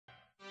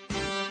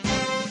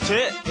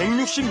제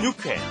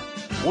 166회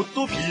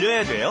옷도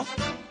빌려야 돼요?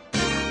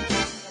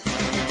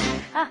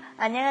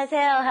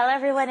 안녕하세요. Hello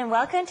everyone and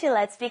welcome to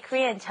Let's Speak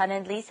Korean.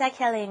 저는 Lisa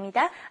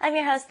Kelly입니다. I'm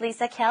your host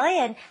Lisa Kelly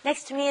and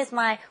next to me is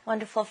my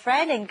wonderful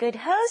friend and good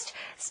host,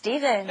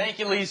 Stephen. Thank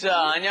you, Lisa.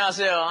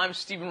 안녕하세요. I'm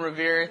Stephen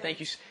Revere. Thank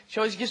you. She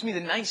always gives me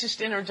the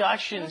nicest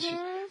introductions. She's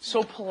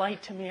so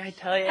polite to me, I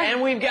tell you.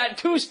 And we've got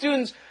two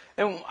students.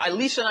 And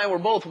Lisa and I were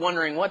both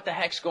wondering what the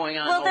heck's going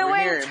on Well, they're over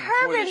here.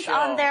 wearing turbans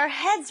on their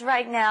heads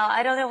right now.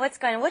 I don't know what's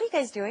going on. What are you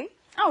guys doing?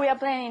 Oh, we are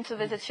planning to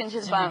visit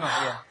Chinchilbang.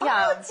 Oh,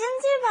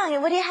 찜질방.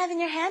 What do you have in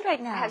your hand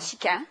right now? I have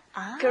shika.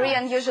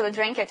 Koreans usually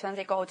drink it when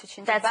they go to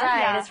Chinchilbang. That's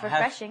right. Yeah. It's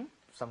refreshing.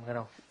 Some kind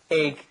of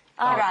egg.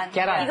 계란.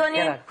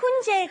 이거는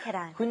훈제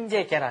계란.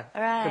 훈제 계란.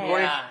 Right.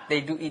 Koreans,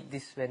 they do eat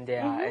this when they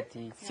are at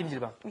the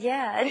찜질방.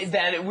 Yeah.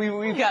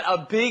 We've got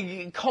a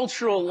big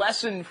cultural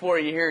lesson for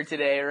you here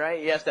today,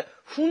 right? Yes, the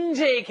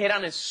훈제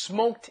계란 is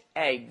smoked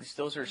eggs.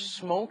 Those are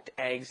smoked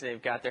eggs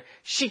they've got there.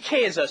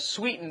 Shike is a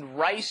sweetened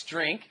rice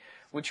drink,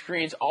 which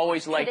Koreans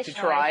always like to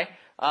try,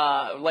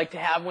 like to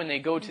have when they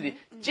go to the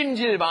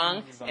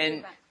찜질방.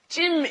 And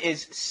찜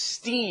is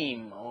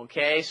steam,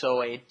 okay?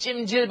 So a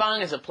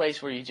찜질방 is a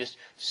place where you just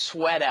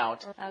sweat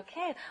out.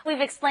 Okay, we've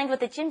explained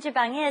what the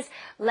찜질방 is.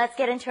 Let's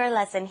get into our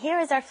lesson. Here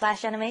is our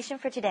flash animation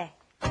for today.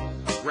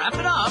 Wrap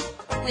it up.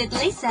 With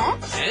Lisa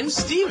And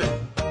Steven.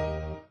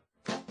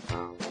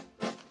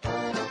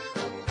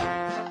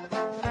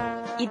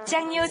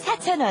 입장료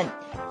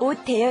 4,000원,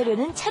 옷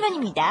대여료는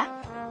 1,000원입니다.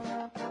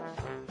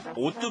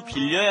 옷도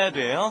빌려야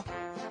돼요?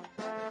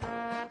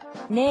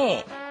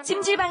 네,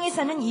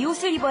 찜질방에서는 이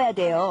옷을 입어야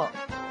돼요.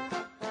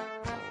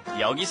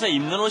 여기서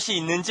입는 옷이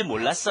있는지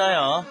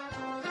몰랐어요.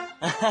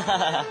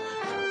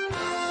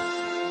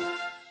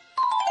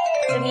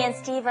 So me and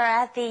Steve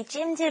are at the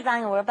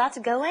찜질방 and we're about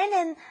to go in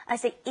and I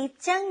say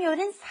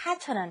입장료는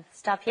 4,000원.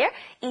 Stop here.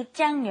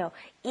 입장료.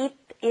 입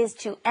is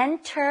to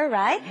enter,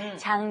 right?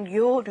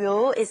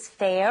 장료료 is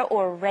fare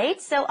or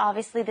rate. So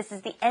obviously this is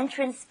the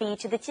entrance fee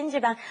to the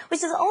찜질방,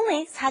 which is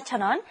only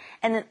 4,000원.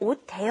 And then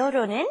옷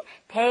대여료는,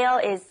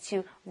 대여 is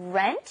to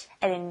rent,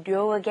 and then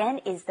료 again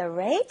is the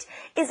rate,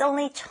 is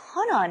only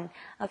 1,000원.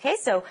 Okay,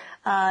 so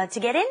to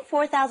get in,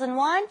 4,000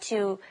 won.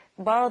 To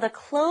borrow the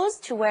clothes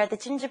to wear at the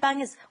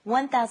찜질방 is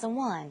 1,000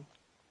 won.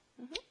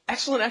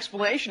 Excellent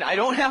explanation. I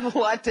don't have a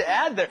lot to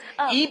add there.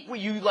 Ip,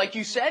 like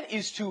you said,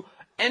 is to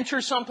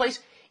enter someplace.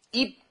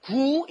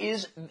 Ipgu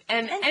is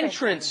an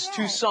entrance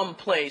to some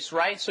place,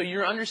 right? So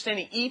you're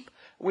understanding ip,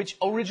 which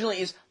originally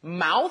is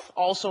mouth,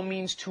 also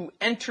means to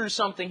enter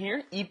something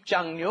here.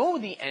 입장료,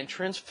 the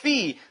entrance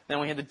fee. Then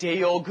we have the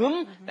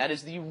대여금, that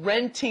is the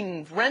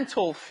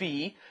rental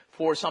fee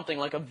for something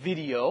like a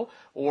video,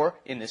 or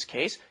in this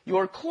case,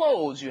 your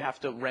clothes. You have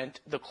to rent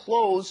the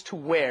clothes to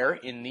wear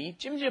in the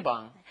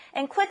찜질방.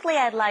 And quickly,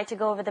 I'd like to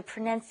go over the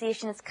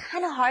pronunciation. It's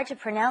kind of hard to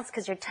pronounce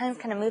because your tongue's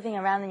kind of moving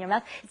around in your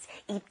mouth. It's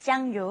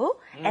입장료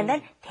and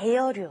then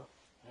대여료.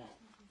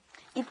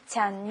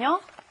 입장료,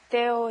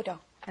 대여료.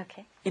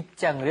 Okay.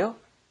 입장료,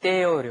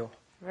 대여료.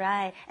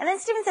 Right. And then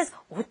Stephen says,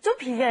 옷도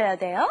빌려야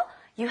돼요?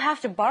 You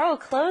have to borrow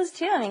clothes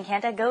too. I mean,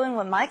 can't I go in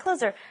with my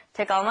clothes or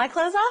take all my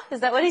clothes off? Is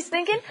that what he's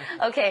thinking?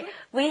 Okay.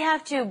 We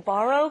have to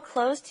borrow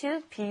clothes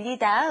too.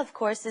 빌리다, of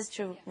course, is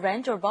to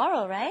rent or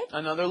borrow, right?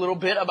 Another little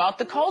bit about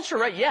the culture,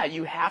 right? Yeah,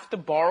 you have to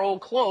borrow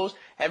clothes.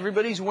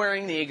 Everybody's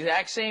wearing the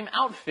exact same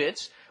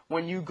outfits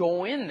when you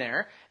go in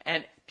there.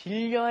 And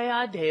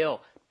빌려야 돼요.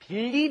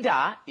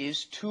 빌리다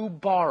is to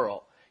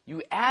borrow.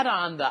 You add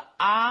on the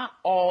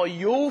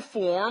요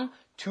form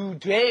to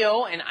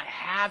돼요, and I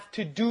have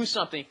to do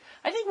something.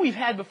 I think we've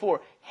had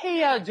before,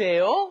 해야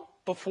돼요,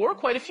 before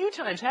quite a few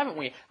times, haven't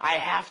we? I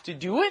have to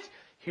do it.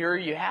 Here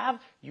you have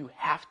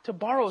to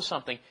borrow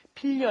something.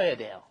 빌려야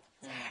돼요.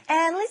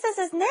 And Lisa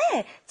says,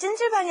 네,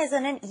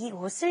 찜질방에서는 이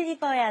옷을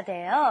입어야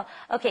돼요.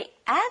 Okay,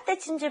 at the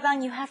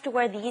찜질방, you have to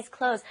wear these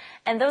clothes.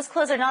 And those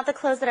clothes are not the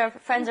clothes that our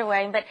friends are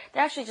wearing, but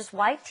they're actually just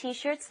white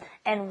t-shirts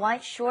and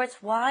white shorts.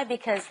 Why?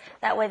 Because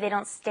that way they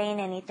don't stain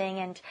anything,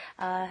 and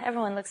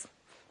everyone looks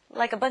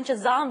like a bunch of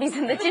zombies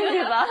in the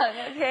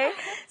찜질방, okay?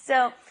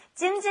 So,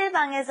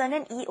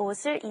 찜질방에서는 이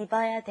옷을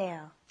입어야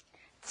돼요.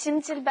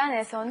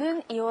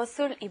 찜질방에서는 이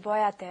옷을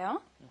입어야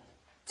돼요.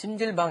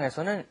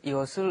 찜질방에서는 이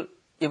옷을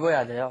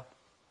입어야 돼요.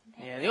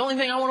 Yeah, the only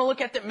thing I want to look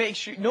at that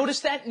makes you notice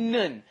that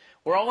nun.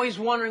 We're always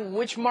wondering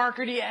which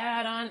marker do you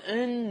add on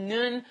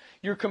nun.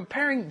 You're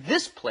comparing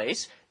this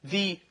place,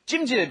 the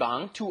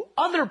찜질방, to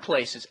other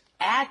places.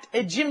 At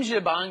a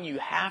찜질방, you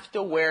have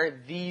to wear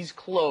these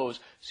clothes.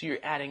 So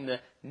you're adding the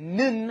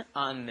nun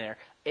on there.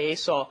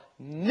 So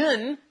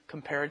nun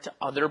compared to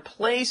other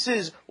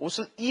places.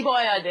 옷을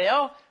입어야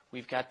돼요.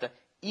 We've got the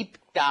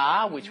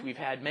입다, which we've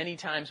had many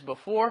times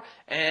before.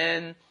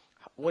 And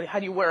how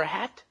do you wear a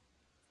hat?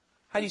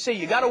 How do you say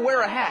you got to wear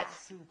a hat?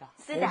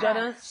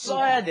 모자는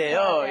써야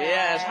돼요.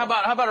 Yes. How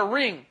about a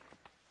ring?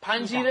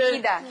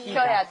 반지를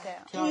껴야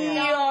돼요.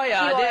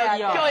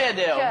 껴야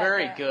돼요.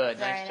 Very good.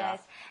 Nice job.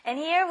 And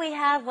here we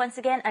have, once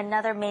again,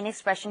 another main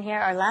expression here,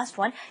 our last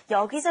one.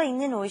 여기서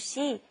입는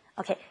옷이,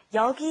 okay,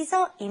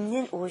 여기서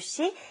입는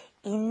옷이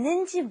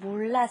있는지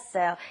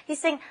몰랐어요. He's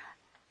saying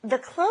the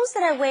clothes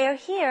that I wear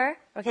here,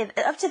 okay,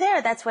 up to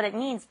there, that's what it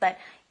means. But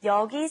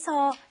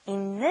여기서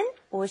입는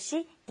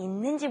옷이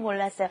있는지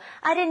몰랐어요.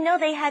 I didn't know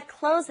they had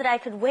clothes that I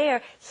could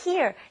wear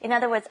here. In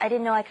other words, I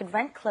didn't know I could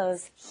rent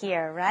clothes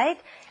here, right?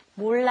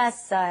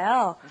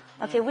 몰랐어요.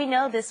 Okay, we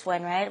know this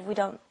one, right?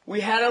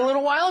 We had a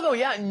little while ago,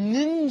 yeah.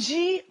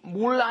 는지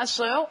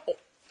몰랐어요.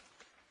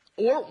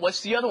 Or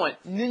what's the other one?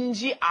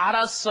 는지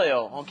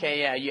알았어요.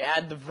 Okay, yeah, you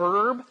add the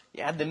verb,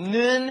 you add the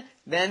는,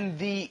 then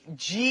the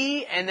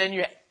G, and then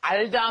you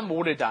알다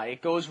모르다.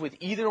 It goes with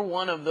either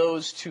one of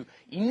those two.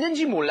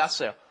 있는지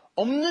몰랐어요.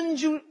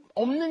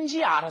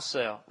 없는지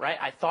알았어요. Right?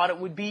 I thought it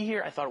would be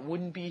here. I thought it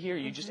wouldn't be here.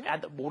 You just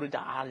add the 모르다,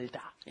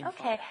 알다.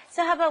 Okay,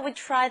 so how about we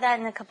try that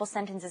in a couple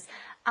sentences?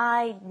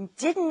 I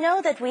didn't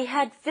know that we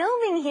had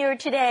filming here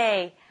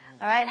today.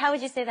 All right, how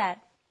would you say that?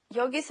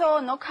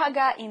 여기서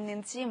녹화가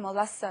있는지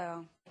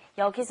몰랐어요.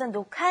 여기서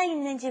녹화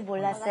있는지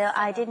몰랐어요.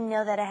 I didn't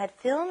know that I had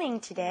filming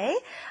today.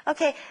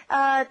 Okay,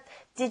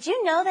 did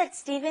you know that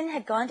Stephen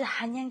had gone to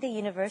Hanyangdae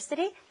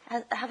University?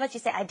 How about you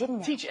say, I didn't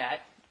know. Teach at.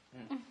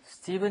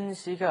 스티븐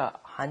씨가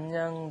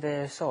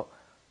한양대에서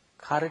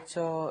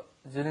가르쳐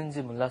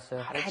주는지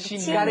몰랐어요.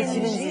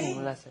 가르치는지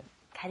몰랐어요.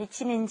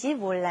 가르치는지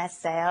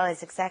몰랐어요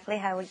is exactly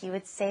how you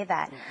would say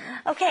that.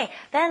 Okay,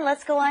 then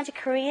let's go on to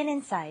Korean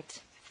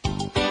Insight.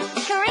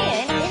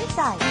 Korean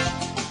Insight.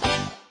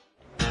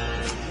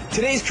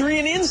 Today's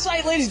Korean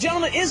Insight, ladies and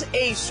gentlemen, is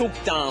a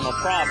속담, a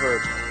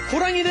proverb.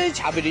 호랑이를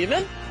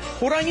잡으려면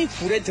호랑이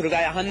굴에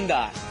들어가야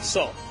한다.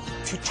 So,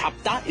 to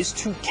잡다 is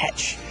to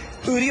catch.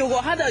 으려고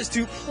하다 is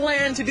to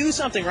plan to do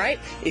something, right?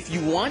 If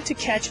you want to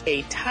catch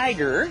a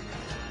tiger,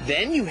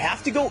 then you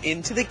have to go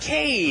into the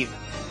cave.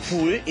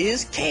 굴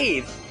is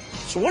cave.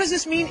 So what does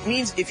this mean? It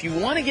means if you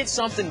want to get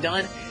something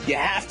done, you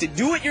have to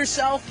do it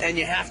yourself and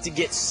you have to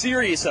get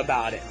serious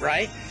about it,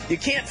 right? You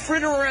can't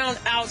fritter around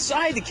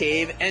outside the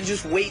cave and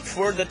just wait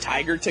for the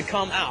tiger to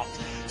come out.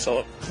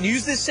 So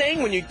use this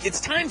saying when it's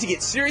time to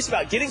get serious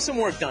about getting some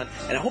work done.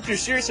 And I hope you're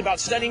serious about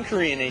studying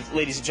Korean,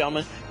 ladies and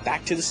gentlemen.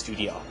 Back to the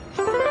studio.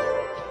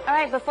 All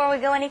right, before we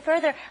go any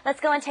further,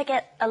 let's go and take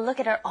a look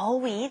at our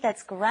어휘.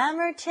 That's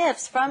grammar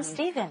tips from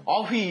Stephen.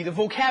 어휘, the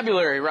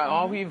vocabulary, right?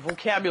 어휘,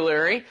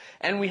 vocabulary.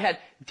 And we had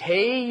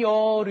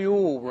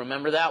대여료.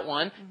 Remember that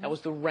one? That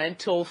was the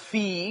rental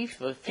fee,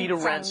 the fee to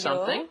rent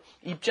something.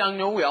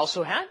 입장료 we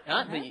also had,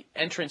 the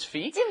entrance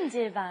fee.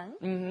 찜질방.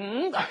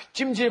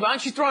 찜질방.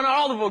 She's throwing out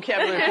all the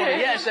vocabulary for me.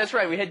 Yes, that's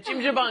right. We had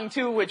찜질방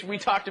too, which we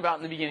talked about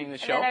in the beginning of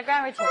the show. And our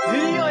grammar tips.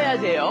 빌려야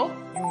돼요.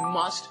 You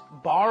must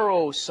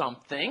borrow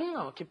something.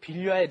 Okay,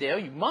 빌려야 돼요.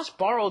 You must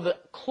borrow the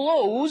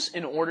clothes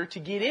in order to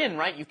get in,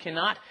 right? You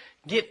cannot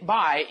get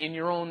by in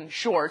your own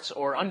shorts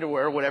or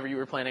underwear, whatever you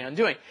were planning on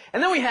doing.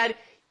 And then we had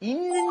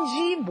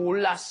있는지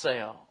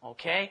몰랐어요.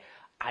 Okay?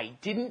 I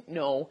didn't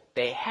know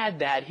they had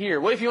that here.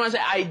 What if you want to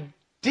say, I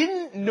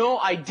did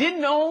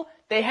know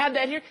they had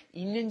that here?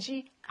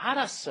 있는지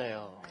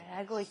알았어요.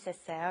 알고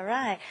있었어요. All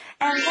right.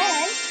 And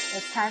then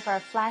it's time for our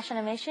flash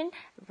animation.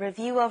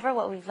 Review over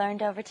what we've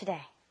learned over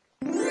today.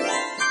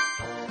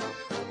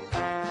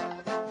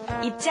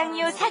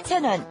 입장료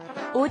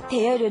 4,000원, 옷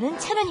대여료는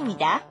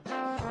 1,000원입니다.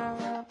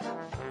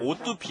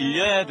 옷도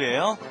빌려야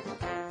돼요?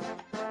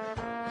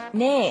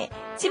 네,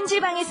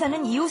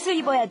 찜질방에서는 이 옷을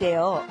입어야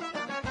돼요.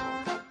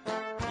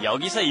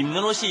 여기서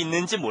입는 옷이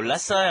있는지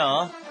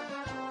몰랐어요.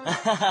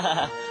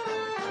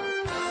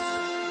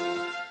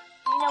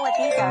 You know what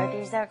these are?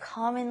 These are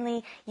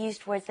commonly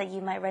used words that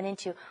you might run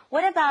into.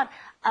 What about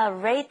a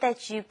rate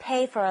that you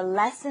pay for a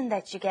lesson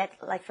that you get,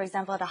 like for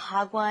example at a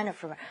hagwon or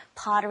for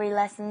pottery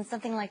lessons,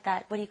 something like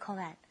that? What do you call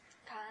that?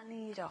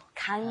 강의료.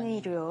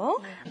 강의료.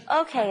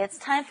 Okay, it's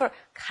time for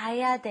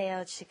가야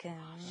돼요 지금.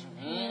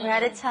 We're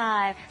out of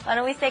time. Why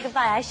don't we say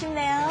goodbye?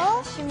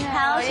 아쉽네요.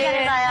 다음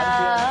시간에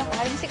봐요.